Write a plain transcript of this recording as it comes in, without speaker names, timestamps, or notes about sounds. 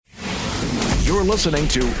You're listening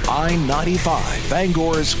to I-95,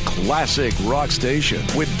 Bangor's classic rock station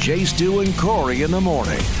with Jay Stu and Corey in the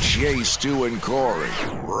morning. Jay Stu and Corey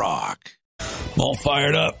rock. I'm all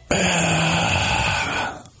fired up.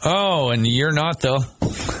 Oh, and you're not, though.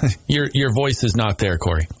 Your voice is not there,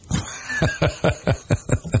 Corey.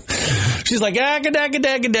 She's like,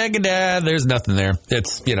 ah-ga-da-ga-da-ga-da-ga-da. There's nothing there.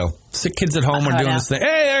 It's, sick kids at home are doing this thing.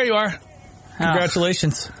 Hey, there you are.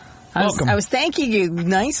 Congratulations. Welcome. I was thanking you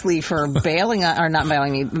nicely for bailing on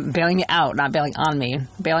me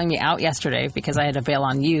out yesterday because I had to bail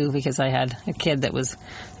on you because I had a kid that was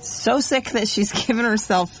so sick that she's given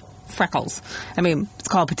herself freckles. I mean, it's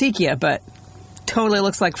called petechia, but totally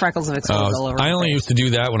looks like freckles have exploded all over her I only face. used to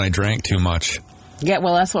do that when I drank too much. Yeah,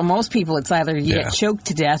 well, that's what most people, it's either you get choked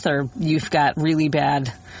to death or you've got really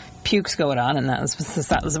bad pukes going on, and that was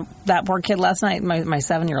that poor kid last night, my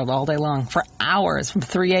 7-year-old, all day long for hours from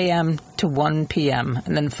 3 a.m. to 1 p.m.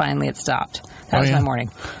 and then finally it stopped. That was my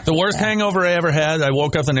morning. The worst hangover I ever had, I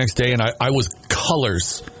woke up the next day and I was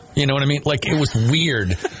colors. You know what I mean? Like, it was weird.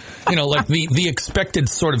 Like the expected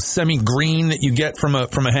sort of semi-green that you get from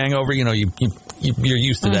a hangover. You're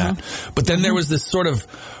used to that. But then there was this sort of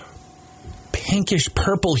pinkish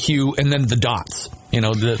purple hue and then the dots.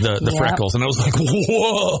 The freckles. And I was like,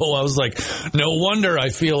 whoa. I was like, no wonder I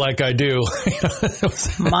feel like I do.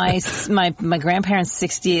 My grandparents'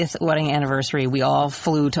 60th wedding anniversary, we all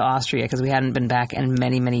flew to Austria because we hadn't been back in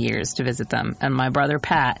many, many years to visit them. And my brother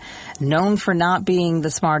Pat, known for not being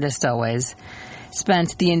the smartest always,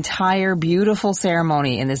 spent the entire beautiful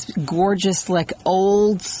ceremony in this gorgeous, like,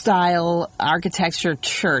 old-style architecture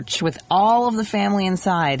church with all of the family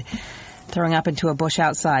inside, throwing up into a bush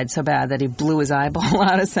outside so bad that he blew his eyeball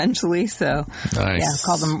out, essentially. So, nice.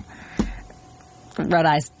 Called him Red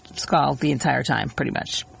Eye Skull the entire time, pretty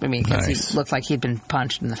much. I mean, because he looked like he'd been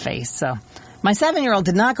punched in the face. So, my 7-year-old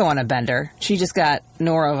did not go on a bender. She just got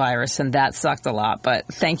norovirus, and that sucked a lot. But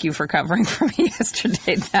thank you for covering for me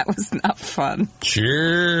yesterday. That was not fun.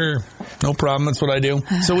 Sure. No problem. That's what I do.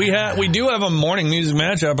 So we do have a morning music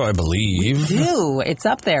matchup, I believe. We do. It's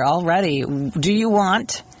up there already. Do you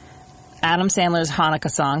want Adam Sandler's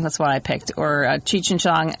Hanukkah song? That's what I picked. Or Cheech and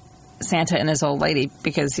Chong, Santa and His Old Lady,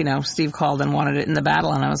 because, Steve called and wanted it in the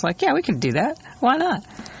battle, and I was like, yeah, we can do that. Why not?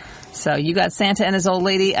 So you got Santa and His Old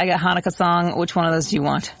Lady. I got Hanukkah song. Which one of those do you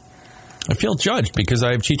want? I feel judged because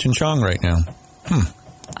I have Cheech and Chong right now.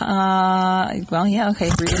 Well, yeah, okay.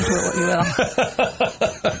 Read into it what you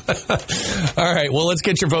will. All right. Well, let's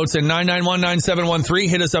get your votes in. 991-9713.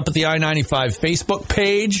 Hit us up at the I-95 Facebook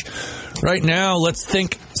page. Right now, let's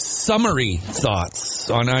think summary thoughts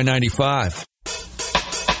on I-95.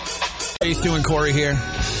 Hey, Stu and Corey here.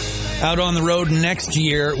 Out on the road next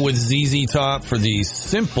year with ZZ Top for the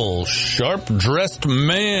Simple Sharp Dressed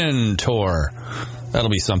Man Tour. That'll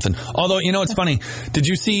be something. Although, it's funny. Did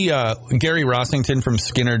you see Gary Rossington from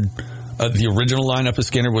Skynyrd? The original lineup of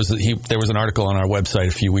Skynyrd there was an article on our website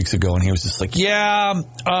a few weeks ago, and he was just like,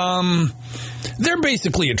 they're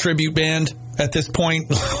basically a tribute band at this point.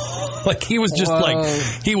 Like, he was just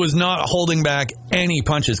he was not holding back any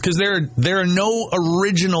punches because there are no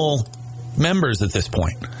original members at this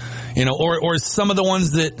point. Or some of the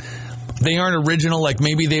ones that they aren't original, like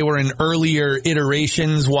maybe they were in earlier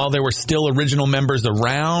iterations while there were still original members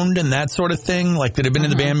around and that sort of thing, like that have been in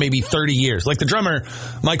the band maybe 30 years. Like the drummer,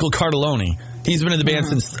 Michael Cardelloni, he's been in the band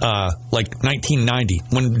since 1990.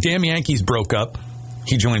 When Damn Yankees broke up,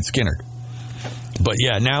 he joined Skynyrd. But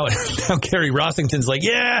yeah, now Gary Rossington's like,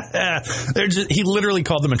 he literally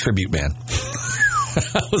called them a tribute band.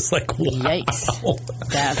 I was like, wow. Yikes.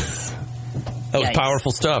 That was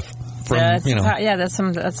powerful stuff.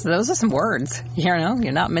 Those are some words. You're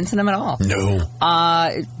not mincing them at all. No.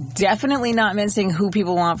 Definitely not mincing who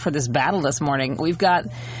people want for this battle this morning. We've got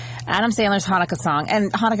Adam Sandler's Hanukkah song,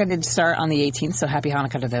 and Hanukkah did start on the 18th, so happy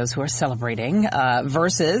Hanukkah to those who are celebrating,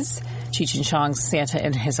 versus Cheech and Chong's Santa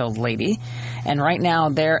and His Old Lady. And right now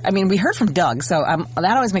we heard from Doug, so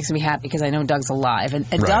that always makes me happy because I know Doug's alive. And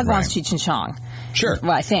Doug wants Cheech and Chong. Sure.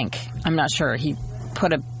 Well, I think. I'm not sure. He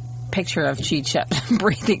put a picture of Cheech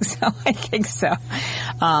breathing, so I think so.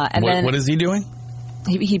 What is he doing?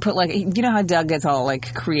 He put how Doug gets all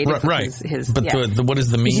creative. Right. What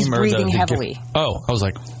is the meme? He's or breathing the heavily. Oh, I was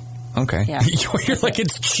like, okay. Yeah. You're like,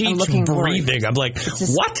 it's Cheech breathing. I'm like,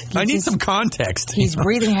 what? I need some context. He's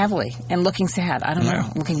breathing heavily and looking sad. I don't know,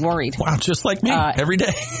 looking worried. Wow, just like me every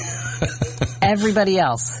day. Everybody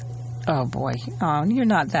else. Oh boy! Oh, you're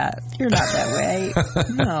not that way.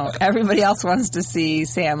 No, everybody else wants to see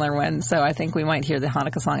Sandler win, so I think we might hear the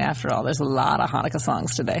Hanukkah song after all. There's a lot of Hanukkah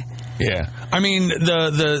songs today. Yeah, I mean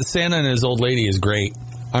the Santa and His Old Lady is great.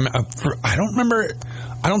 I don't remember.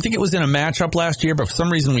 I don't think it was in a matchup last year, but for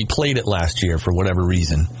some reason we played it last year for whatever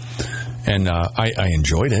reason. And I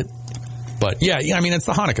enjoyed it. But yeah, I mean, it's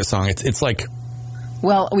the Hanukkah song. It's like...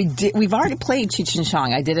 Well, we've already played Cheech and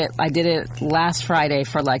Chong. I did it last Friday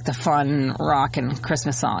for like the fun rock and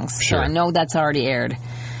Christmas songs. Sure. So I know that's already aired.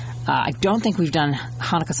 I don't think we've done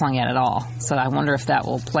Hanukkah song yet at all. So I wonder if that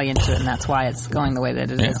will play into it, and that's why it's going the way that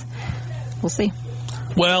it is. We'll see.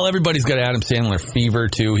 Well, everybody's got Adam Sandler fever,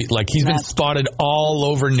 too. He's been spotted all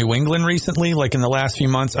over New England recently, like in the last few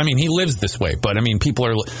months. I mean, he lives this way, but I mean,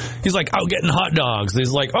 he's like out getting hot dogs.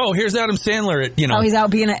 He's like, oh, here's Adam Sandler at, Oh, he's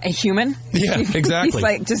out being a human? Yeah, exactly. He's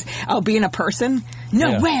like just out being a person?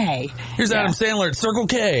 No way. Here's Adam Sandler at Circle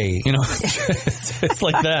K. It's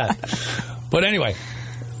like that. But anyway,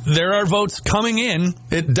 there are votes coming in.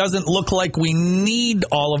 It doesn't look like we need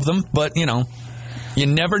all of them, but, you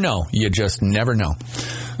never know. You just never know.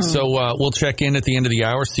 So we'll check in at the end of the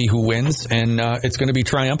hour, see who wins, and it's going to be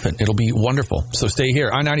triumphant. It'll be wonderful. So stay here.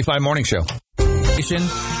 I-95 Morning Show.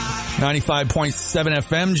 95.7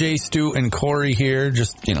 FM. Jay, Stu, and Corey here,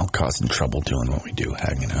 just, causing trouble doing what we do,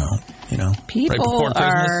 hanging out, People right before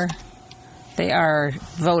Christmas. They are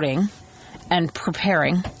voting and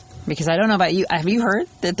preparing, because I don't know about you. Have you heard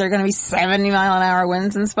that there are going to be 70-mile-an-hour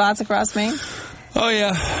winds in spots across Maine? Oh,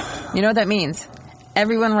 yeah. You know what that means?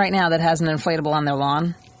 Everyone right now that has an inflatable on their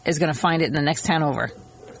lawn is going to find it in the next town over.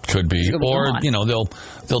 Could be. Or,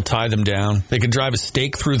 they'll tie them down. They could drive a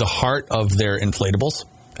stake through the heart of their inflatables,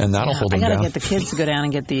 and that'll hold them down. I got to get the kids to go down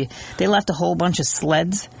and get they left a whole bunch of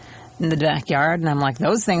sleds in the backyard, and I'm like,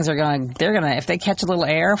 those things they're going to, if they catch a little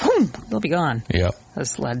air, whoom, they'll be gone. Yeah.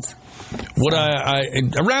 Those sleds. Now,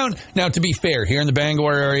 to be fair, here in the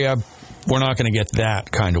Bangor area, we're not going to get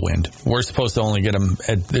that kind of wind. We're supposed to only get them,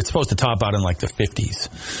 it's supposed to top out in like the 50s.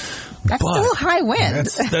 That's still high wind.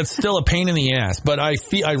 That's still a pain in the ass. But I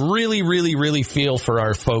really, really, really feel for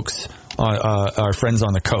our folks, our friends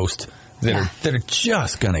on the coast that are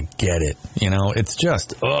just going to get it. It's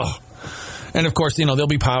just, ugh. And of course, there'll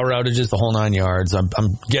be power outages, the whole 9 yards. I'm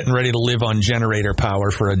getting ready to live on generator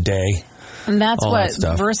power for a day. And that's what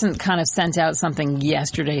Versant kind of sent out something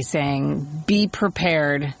yesterday saying, be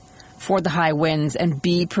prepared for the high winds and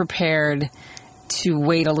be prepared to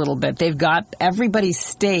wait a little bit. They've got everybody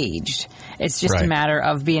staged. It's just a matter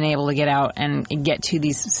of being able to get out and get to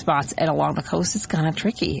these spots and along the coast. It's kind of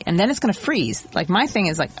tricky. And then it's going to freeze. Like my thing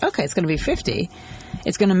is like, okay, it's going to be 50.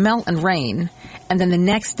 It's going to melt and rain. And then the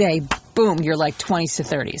next day, boom, you're like 20s to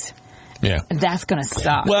 30s. Yeah. And that's going to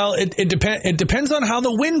stop. Well, it depends on how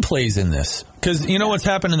the wind plays in this. Because what's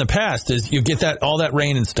happened in the past is you get all that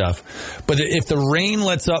rain and stuff. But if the rain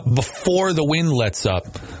lets up before the wind lets up,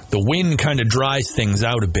 the wind kind of dries things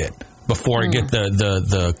out a bit before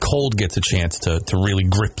the cold gets a chance to really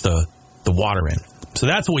grip the water in. So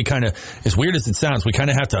that's what we kind of, as weird as it sounds, we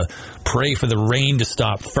kind of have to pray for the rain to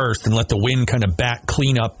stop first and let the wind kind of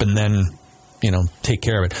clean up and then, take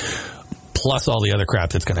care of it. Plus all the other crap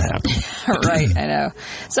that's going to happen. Right, I know.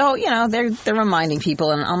 So, they're reminding people,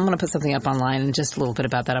 and I'm going to put something up online in just a little bit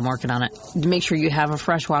about that. I'm working on it. Make sure you have a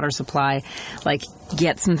fresh water supply. Like,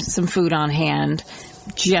 get some food on hand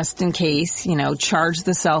just in case. Charge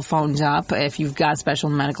the cell phones up. If you've got special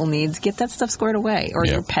medical needs, get that stuff squared away. Or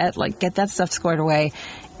your pet, get that stuff squared away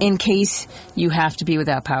in case you have to be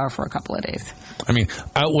without power for a couple of days. I mean,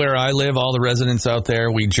 out where I live, all the residents out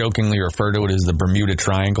there, we jokingly refer to it as the Bermuda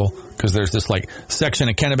Triangle because there's this section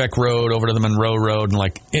of Kennebec Road over to the Monroe Road and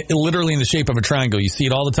literally in the shape of a triangle. You see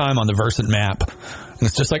it all the time on the Versant map. And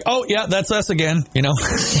it's just like, oh, yeah, that's us again,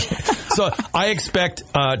 So I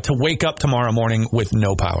expect to wake up tomorrow morning with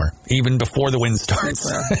no power, even before the wind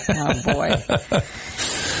starts. Oh, boy.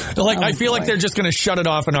 I feel like they're just going to shut it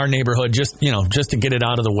off in our neighborhood just to get it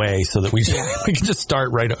out of the way so that we can just start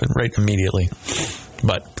right immediately.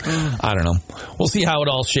 But I don't know. We'll see how it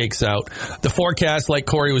all shakes out. The forecast, like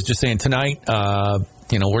Corey was just saying tonight,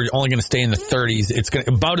 we're only going to stay in the 30s. It's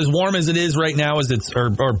about as warm as it is right now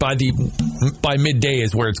or by midday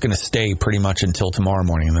is where it's going to stay pretty much until tomorrow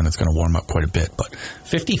morning, and then it's going to warm up quite a bit. But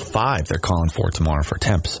 55 they're calling for tomorrow for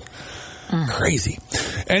temps. Crazy.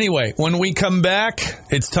 Anyway, when we come back,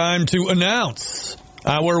 it's time to announce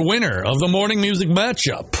our winner of the morning music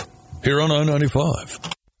matchup here on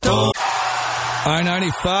I-95.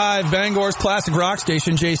 I-95, Bangor's classic rock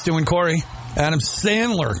station, Jay, Stu, and Corey. Adam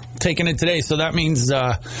Sandler taking it today, so that means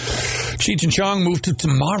Cheech and Chong move to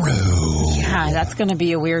tomorrow. Yeah, that's going to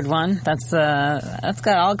be a weird one. That's got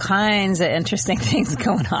all kinds of interesting things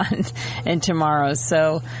going on in tomorrow,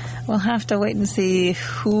 so we'll have to wait and see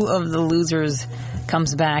who of the losers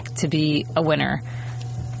comes back to be a winner.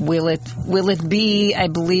 Will it be, I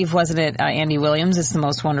believe, wasn't it Andy Williams? It's the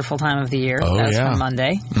most wonderful time of the year. Oh, That was yeah. from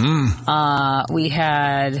Monday. We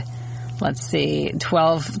had, let's see,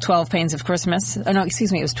 12 Pains of Christmas. Oh, no,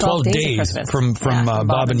 excuse me, it was 12 Days of Christmas. from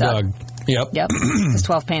Bob and Doug. Yep. It was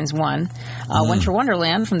 12 Pains 1. Winter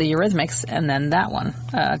Wonderland from the Eurythmics, and then that one.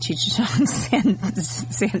 Cheech and Chong,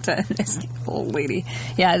 Santa and this old lady.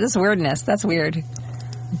 Yeah, this weirdness. That's weird.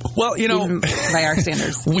 Well, Even by our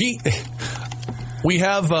standards. We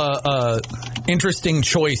have a interesting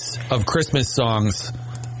choice of Christmas songs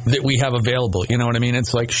that we have available. You know what I mean?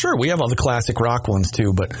 It's like, sure, we have all the classic rock ones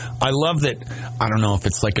too, but I love that. I don't know if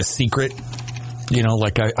it's like a secret. You know,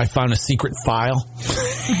 like I found a secret file.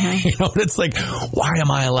 Mm-hmm. You know, it's like, why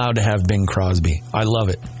am I allowed to have Bing Crosby? I love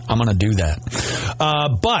it. I'm going to do that.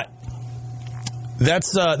 But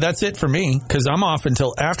that's it for me because I'm off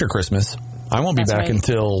until after Christmas. I won't be back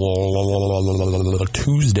until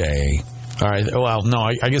Tuesday. All right. Well, no,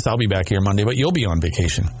 I guess I'll be back here Monday, but you'll be on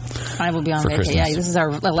vacation. I will be on vacation. Christmas. Yeah, this is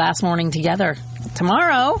our last morning together.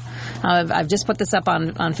 Tomorrow, I've just put this up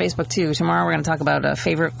on Facebook too. Tomorrow we're going to talk about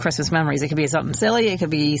favorite Christmas memories. It could be something silly. It could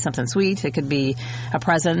be something sweet. It could be a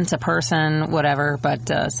present, a person, whatever.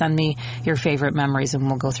 But send me your favorite memories and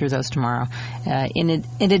we'll go through those tomorrow. In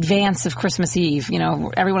advance of Christmas Eve, you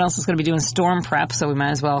know, everyone else is going to be doing storm prep, so we might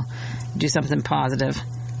as well do something positive.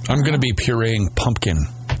 I'm going to be pureeing pumpkin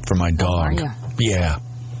for my dog. Are you? Yeah.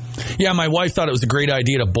 Yeah, my wife thought it was a great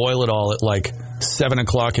idea to boil it all at like 7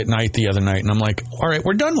 o'clock at night the other night. And I'm like, all right,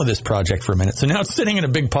 we're done with this project for a minute. So now it's sitting in a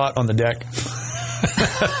big pot on the deck.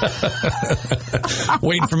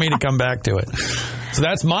 Waiting for me to come back to it. So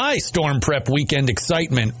that's my storm prep weekend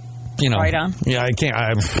excitement. You know, right on. Yeah, I can't.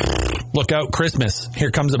 Look out, Christmas. Here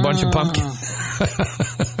comes a bunch of pumpkin.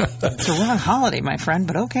 It's a wrong holiday, my friend,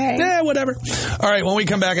 but okay. Yeah, whatever. All right, when we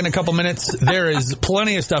come back in a couple minutes, there is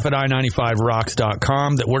plenty of stuff at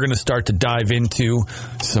i95rocks.com that we're going to start to dive into.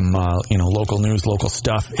 Some, local news, local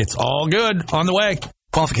stuff. It's all good on the way.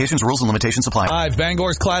 Qualifications, rules, and limitations apply. Live,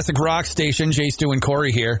 Bangor's Classic Rock Station. Jay, Stu, and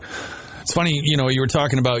Corey here. It's funny, you were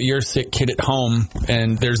talking about your sick kid at home,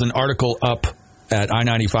 and there's an article up at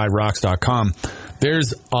i95rocks.com.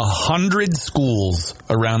 There's 100 schools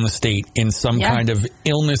around the state in some kind of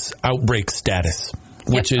illness outbreak status,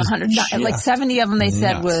 which is 100, like 70 of them. They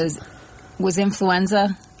said nuts. was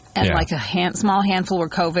influenza, and like a small handful were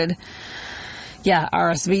COVID. Yeah,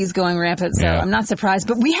 RSV's going rampant. So I'm not surprised,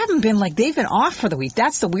 but we haven't been they've been off for the week.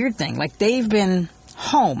 That's the weird thing. Like they've been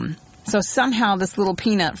home, so somehow this little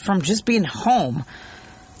peanut from just being home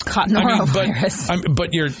caught norovirus.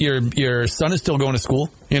 But your son is still going to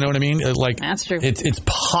school. You know what I mean? Like that's true. It's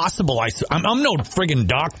possible. I'm no friggin'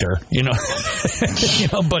 doctor,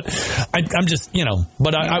 but I'm just,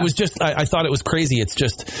 But I thought it was crazy. It's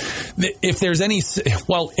just if there's any.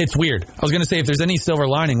 Well, it's weird. I was going to say if there's any silver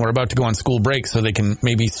lining, we're about to go on school break, so they can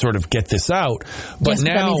maybe sort of get this out. But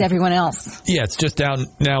now that means everyone else. Yeah, it's just down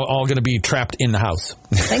now. All going to be trapped in the house.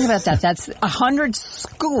 Think about that. That's 100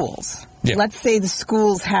 schools. Yeah. Let's say the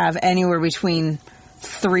schools have anywhere between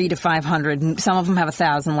 300 to 500. Some of them have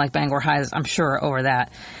 1,000, like Bangor High, I'm sure, over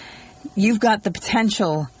that. You've got the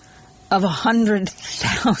potential of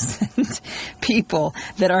 100,000 people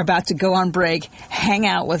that are about to go on break, hang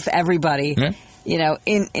out with everybody,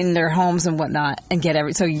 in their homes and whatnot, and get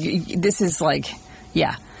so this is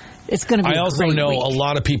it's going to be. I also know a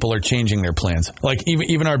lot of people are changing their plans. Like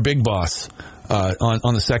even our big boss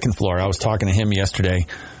on the second floor. I was talking to him yesterday.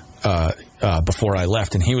 Before I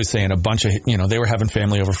left, and he was saying a bunch of, they were having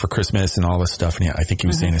family over for Christmas and all this stuff, and I think he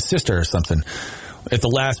was saying his sister or something. At the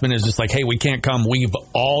last minute, is just like, hey, we can't come. We've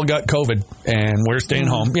all got COVID, and we're staying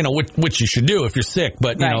home, which you should do if you're sick.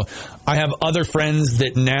 But, I have other friends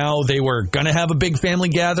that now they were going to have a big family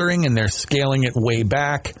gathering, and they're scaling it way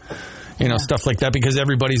back. Stuff like that, because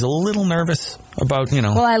everybody's a little nervous about,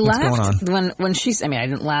 Well, I what's going on. laughed when she, I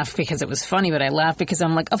didn't laugh because it was funny, but I laughed because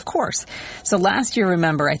I'm like, of course. So last year,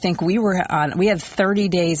 remember, I think we had 30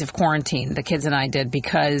 days of quarantine, the kids and I did,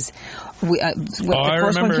 because the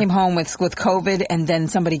first one came home with COVID, and then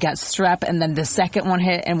somebody got strep, and then the second one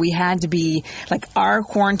hit, and we had to be, our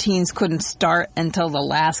quarantines couldn't start until the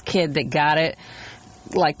last kid that got it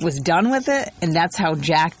was done with it, and that's how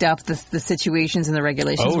jacked up the situations and the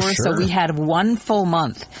regulations were. Sure. So we had 1 full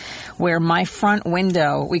month where my front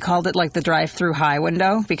window, we called it the drive-through high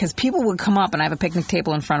window, because people would come up, and I have a picnic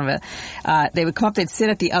table in front of it. They would come up, they'd sit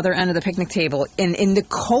at the other end of the picnic table, and in the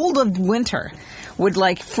cold of winter would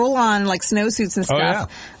full on snowsuits and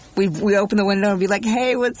stuff. We open the window and be like,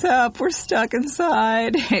 hey, what's up? We're stuck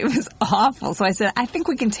inside. It was awful. So I said, I think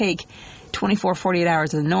we can take 24, 48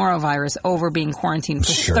 hours of the norovirus over being quarantined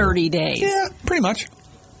for 30 days. Yeah, pretty much.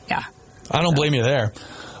 Yeah. I don't blame you there.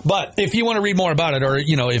 But if you want to read more about it, or,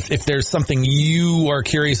 if there's something you are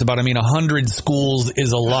curious about, 100 schools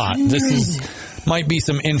is a lot. 100. This might be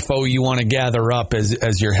some info you want to gather up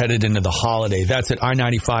as you're headed into the holiday. That's at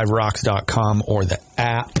i95rocks.com or the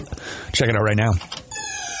app. Check it out right now.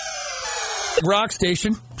 Rock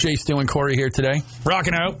Station. Jay, Stu, and Corey here today.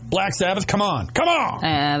 Rocking out. Black Sabbath. Come on.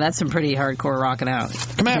 That's some pretty hardcore rocking out.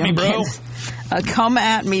 Come at me, bro. Come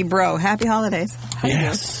at me, bro. Happy holidays.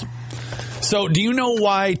 Yes. So, do you know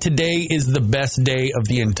why today is the best day of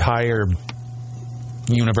the entire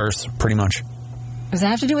universe, pretty much? Does that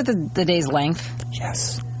have to do with the day's length?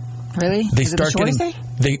 Yes. Really? Is it the shortest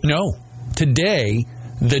day? No. Today,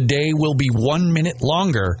 the day will be 1 minute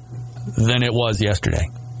longer than it was yesterday.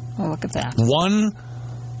 Oh, look at that. 1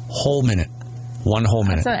 whole minute. 1 whole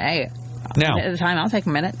minute. Now, at a time, I'll take a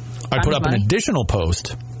minute. I put up an additional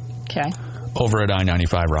post. Okay. Over at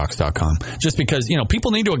i95rocks.com. Just because,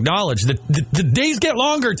 people need to acknowledge that the days get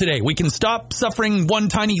longer today. We can stop suffering one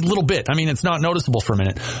tiny little bit. It's not noticeable for a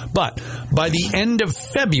minute. But by the end of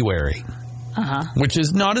February, which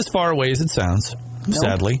is not as far away as it sounds,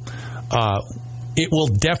 sadly, it will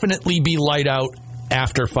definitely be light out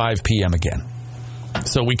after 5 p.m. again.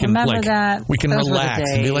 So we can we can relax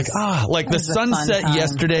and be like, the sun set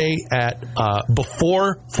yesterday at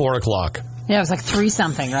before 4 o'clock. Yeah, it was like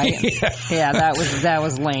 3-something, right? Yeah, that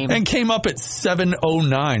was lame. And came up at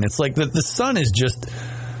 7:09. It's like the sun is just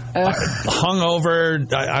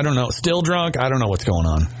hungover. I don't know, still drunk. I don't know what's going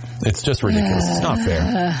on. It's just ridiculous. It's not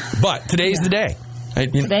fair. But today's the day.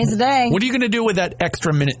 Today's the day. What are you going to do with that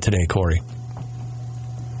extra minute today, Corey?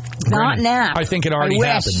 Not nap. I think it already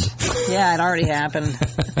happened. Yeah, it already happened.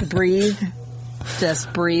 Breathe.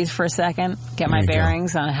 Just breathe for a second. Get my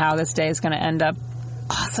bearings on how this day is going to end up.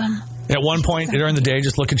 Awesome. At one point during the day,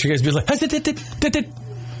 just look at you guys and be like,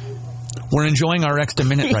 we're enjoying our extra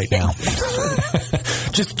minute right now.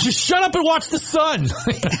 just shut up and watch the sun.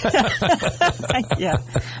 Yeah.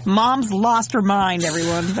 Mom's lost her mind,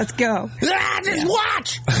 everyone. Let's go. Just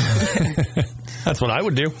watch. That's what I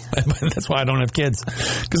would do. That's why I don't have kids.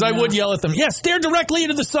 Because I would yell at them, stare directly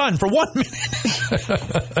into the sun for 1 minute.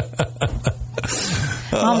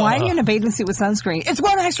 Mom, why are you in a bathing suit with sunscreen? It's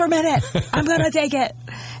 1 extra minute. I'm going to take it.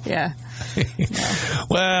 Yeah.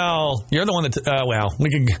 Well, you're the one that, we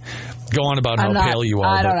could go on about how pale you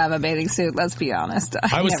are. I don't have a bathing suit, let's be honest.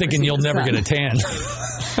 I was thinking you'll never get a tan.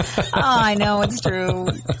 I know, it's true.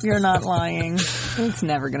 You're not lying. It's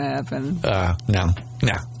never going to happen. No.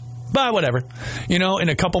 But whatever. In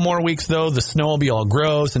a couple more weeks, though, the snow will be all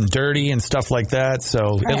gross and dirty and stuff like that.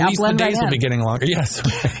 So at least the days will be getting longer. Yes.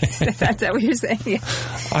 That's what you're saying. Yeah.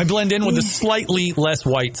 I blend in with the slightly less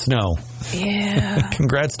white snow. Yeah.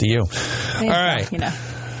 Congrats to you. All right.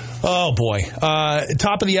 Oh, boy.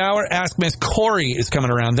 Top of the hour, Ask Miss Corey is coming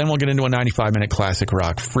around. Then we'll get into a 95-minute classic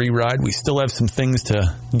rock free ride. We still have some things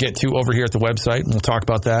to get to over here at the website, and we'll talk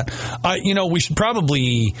about that. We should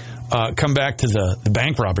probably come back to the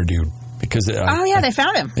bank robber dude. Because they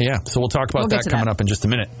found him. Yeah, so we'll talk about that coming up in just a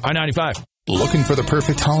minute. I-95. Looking for the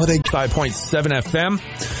perfect holiday? 5.7 FM.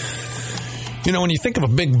 When you think of a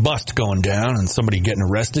big bust going down and somebody getting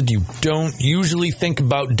arrested, you don't usually think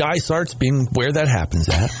about Dysarts being where that happens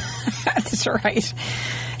at. That's right.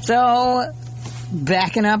 So,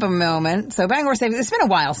 backing up a moment. So, Bangor Savings, it's been a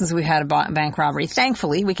while since we've had a bank robbery.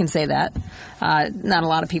 Thankfully, we can say that. Not a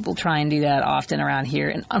lot of people try and do that often around here.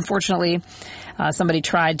 And unfortunately, somebody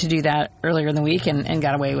tried to do that earlier in the week and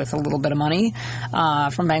got away with a little bit of money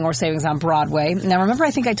from Bangor Savings on Broadway. Now, remember,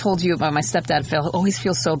 I think I told you about my stepdad, Phil, always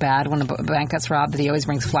feels so bad when a bank gets robbed that he always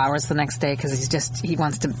brings flowers the next day because he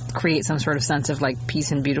wants to create some sort of sense of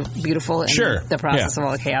peace and beautiful in the process of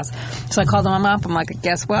all the chaos. So I called him up. I'm like,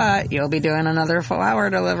 guess what? You'll be doing another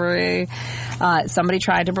flower delivery. Somebody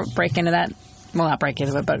tried to break into that. Well, not break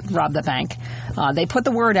into it, but rob the bank. They put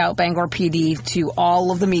the word out, Bangor PD, to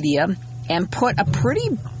all of the media and put a pretty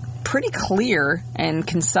clear and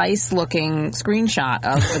concise looking screenshot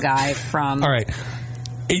of the guy from... All right.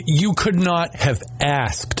 You could not have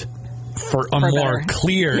asked for more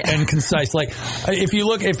clear and concise. If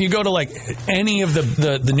you go to any of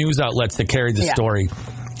the news outlets that carried the story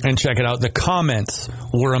and check it out, the comments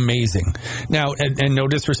were amazing. Now, and no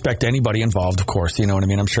disrespect to anybody involved, of course, you know what I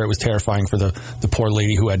mean? I'm sure it was terrifying for the poor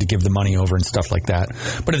lady who had to give the money over and stuff like that.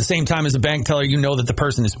 But at the same time, as a bank teller, you know that the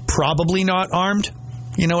person is probably not armed.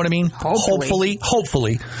 You know what I mean? Hopefully.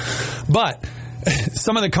 But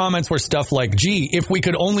some of the comments were stuff like, gee, if we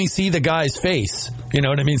could only see the guy's face. You know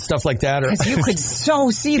what I mean? Stuff like that. Because you could so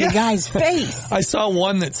see the guy's face. I saw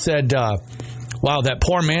one that said... wow, that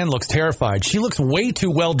poor man looks terrified. She looks way too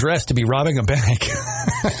well dressed to be robbing a bank.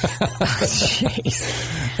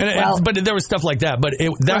 Jeez. But there was stuff like that. But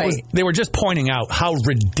they were just pointing out how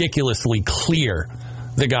ridiculously clear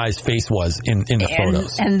the guy's face was in the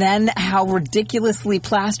photos. And then how ridiculously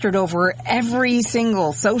plastered over every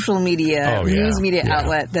single social media, news media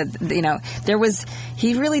outlet that,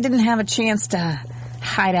 he really didn't have a chance to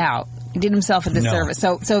hide out. He did himself a disservice.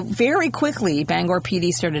 No. So very quickly, Bangor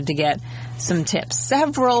PD started to get some tips,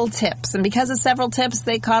 several tips. And because of several tips,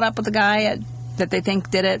 they caught up with the guy that they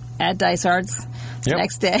think did it at Dysart's the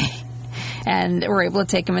next day. And were able to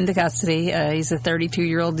take him into custody. He's a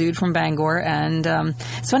 32-year-old dude from Bangor. And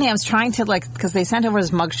it's funny, I was trying to, because they sent over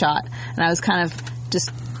his mugshot, and I was kind of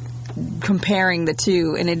just comparing the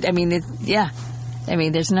two. And there's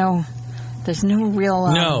no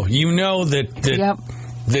real... No,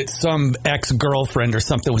 that some ex-girlfriend or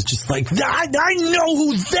something was just like, I know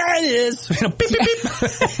who that is. Beep, beep, beep.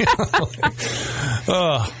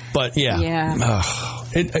 But yeah.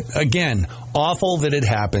 Again, awful that it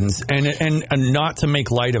happens, and not to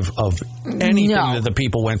make light of anything that the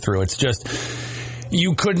people went through. It's just,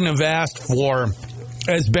 you couldn't have asked for,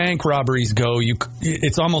 as bank robberies go,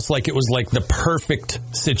 it's almost like it was like the perfect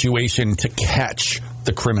situation to catch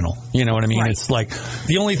the criminal. You know what I mean? Right. It's like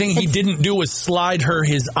the only thing he didn't do was slide her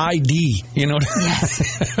his ID. You know what I mean?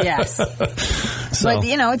 Yes. So. But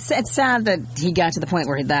it's sad that he got to the point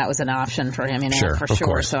where that was an option for him. For sure.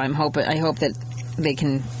 Course. So I hope that they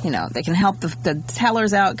can help the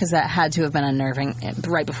tellers out, because that had to have been unnerving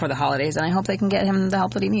right before the holidays, and I hope they can get him the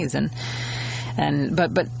help that he needs.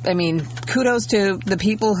 But I mean, kudos to the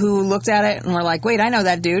people who looked at it and were like, wait, I know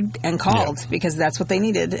that dude, and called, because that's what they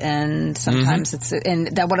needed. And sometimes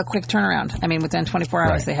what a quick turnaround. I mean, within 24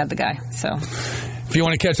 hours, they had the guy. So if you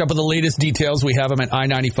want to catch up with the latest details, we have them at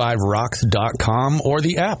i95rocks.com or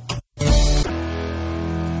the app.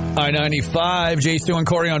 I-95, Jay, Stu, and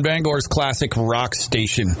Corey on Bangor's classic rock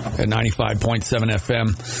station at 95.7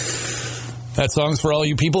 FM. That song's for all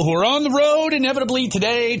you people who are on the road inevitably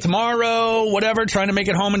today, tomorrow, whatever, trying to make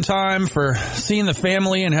it home in time for seeing the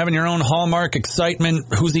family and having your own Hallmark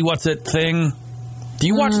excitement, who's-he, what's-it thing. Do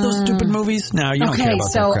you watch those stupid movies? No, you don't care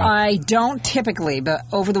about that crap. Okay, so I don't typically, but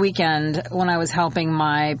over the weekend when I was helping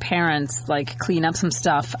my parents clean up some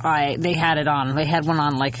stuff, they had it on. They had one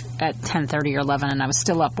on at 10:30 or 11, and I was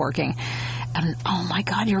still up working. And oh my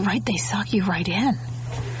God, you're right, they suck you right in.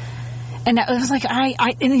 And it was like,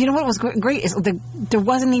 and you know what was great is there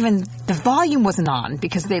wasn't even, the volume wasn't on,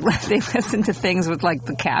 because they listened to things with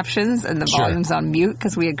the captions and the volume's on mute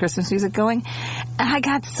because we had Christmas music going. And I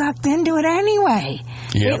got sucked into it anyway.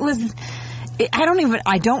 Yep.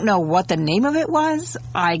 I don't know what the name of it was.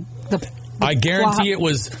 I guarantee it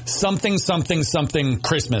was something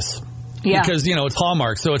Christmas. Yeah. Because, it's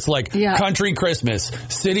Hallmark, so it's country Christmas,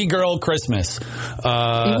 city girl Christmas. It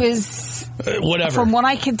was... whatever. From what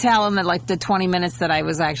I could tell in the 20 minutes that I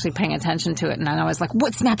was actually paying attention to it, and I was like,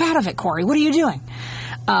 "What? Snap out of it, Corey. What are you doing?"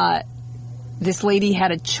 This lady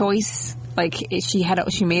had a choice.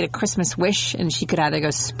 She made a Christmas wish, and she could either go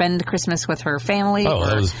spend Christmas with her family, or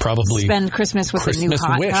that was probably spend Christmas with Christmas a new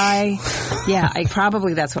hot wish. guy. Yeah,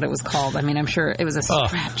 probably that's what it was called. I mean, I'm sure it was a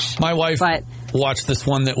stretch. My wife watched this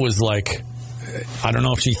one that was I don't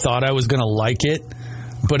know if she thought I was going to like it,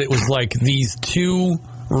 but it was these two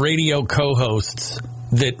radio co-hosts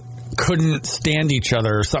that couldn't stand each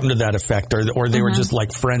other or something to that effect, or they were just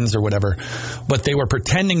friends or whatever, but they were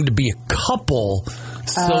pretending to be a couple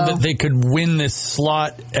so that they could win this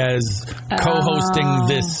slot as co-hosting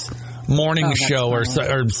this morning show or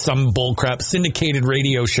some bullcrap syndicated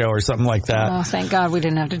radio show or something like that. Oh, thank God we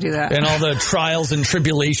didn't have to do that. And all the trials and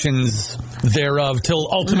tribulations thereof, till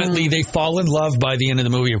ultimately they fall in love by the end of the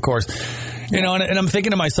movie, of course. And I'm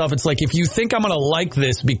thinking to myself, it's if you think I'm going to like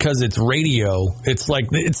this because it's radio, it's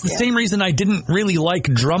it's the same reason I didn't really like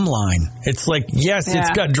Drumline. It's it's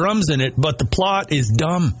got drums in it, but the plot is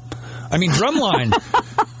dumb. I mean, Drumline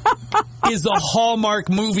is a Hallmark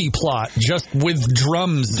movie plot, just with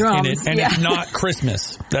drums in it, and it's not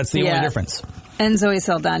Christmas. That's the only difference. And Zoe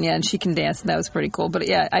Saldana, and she can dance, and that was pretty cool. But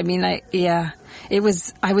it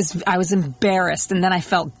was, I was embarrassed, and then I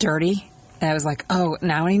felt dirty. And I was like, oh,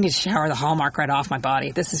 now I need to shower the Hallmark right off my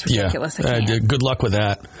body. This is ridiculous. Yeah. Good luck with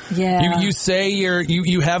that. Yeah. You say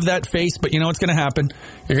you have that face, but you know what's going to happen.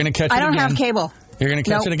 You're going to catch it again. I don't have cable. You're going to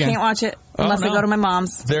catch it again. Can't watch it unless I go to my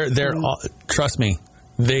mom's. They're trust me,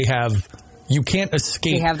 they have... You can't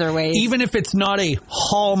escape. They have their ways. Even if it's not a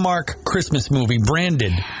Hallmark Christmas movie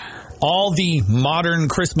branded, all the modern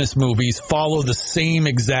Christmas movies follow the same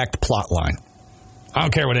exact plot line. I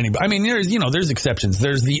don't care what anybody... I mean, there's exceptions.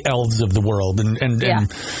 There's the elves of the world and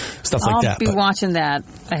stuff like that. I'll be watching that,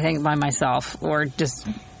 I think, by myself, or just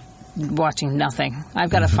watching nothing. I've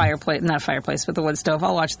got a fireplace, not a fireplace, but the wood stove.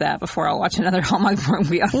 I'll watch that before I'll watch another Hallmark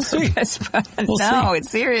movie. We'll see. It's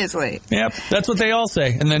seriously. Yep, that's what they all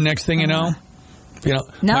say. And then next thing you know,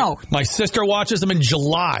 no. My sister watches them in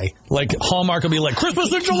July. Like Hallmark will be like,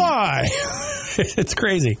 Christmas in July. It's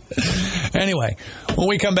crazy. Anyway, when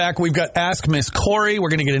we come back, we've got Ask Miss Corey. We're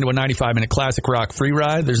going to get into a 95-minute classic rock free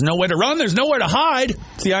ride. There's nowhere to run. There's nowhere to hide.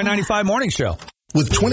 It's the I-95 Morning Show. With 20